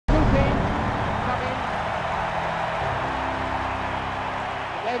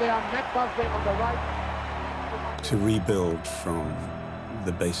there, Matt Busby on the right. To rebuild from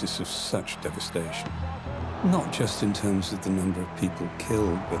the basis of such devastation, not just in terms of the number of people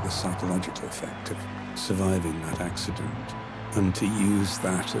killed, but the psychological effect of surviving that accident, and to use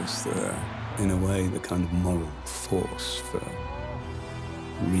that as in a way, the kind of moral force for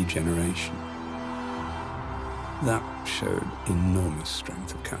regeneration. That showed enormous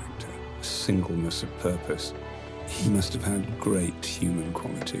strength of character, singleness of purpose. He must have had great human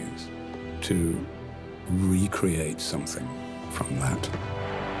qualities to recreate something from that.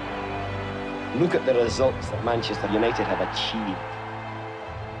 Look at the results that Manchester United have achieved.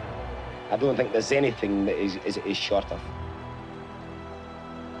 I don't think there's anything that is short of.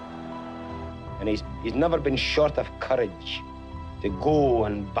 And he's never been short of courage to go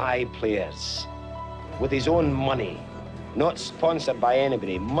and buy players with his own money, not sponsored by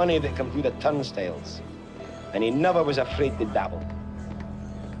anybody, money that come through the turnstiles. And he never was afraid to dabble.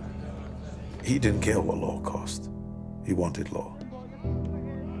 He didn't care what law cost. He wanted law.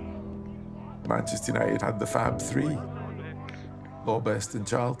 Manchester United had the Fab Three: Lawbest and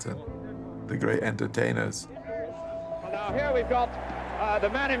Charlton, the great entertainers. Well, now here we've got the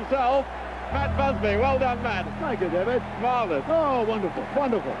man himself, Matt Busby. Well done, Matt. Thank you, David. Marvellous. Oh, wonderful,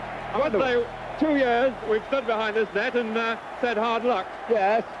 wonderful. I must say, 2 years we've stood behind this net and said hard luck.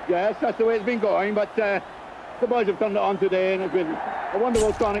 Yes, yes, that's the way it's been going, but the boys have turned it on today and it's been a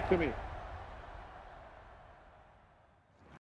wonderful tonic to me.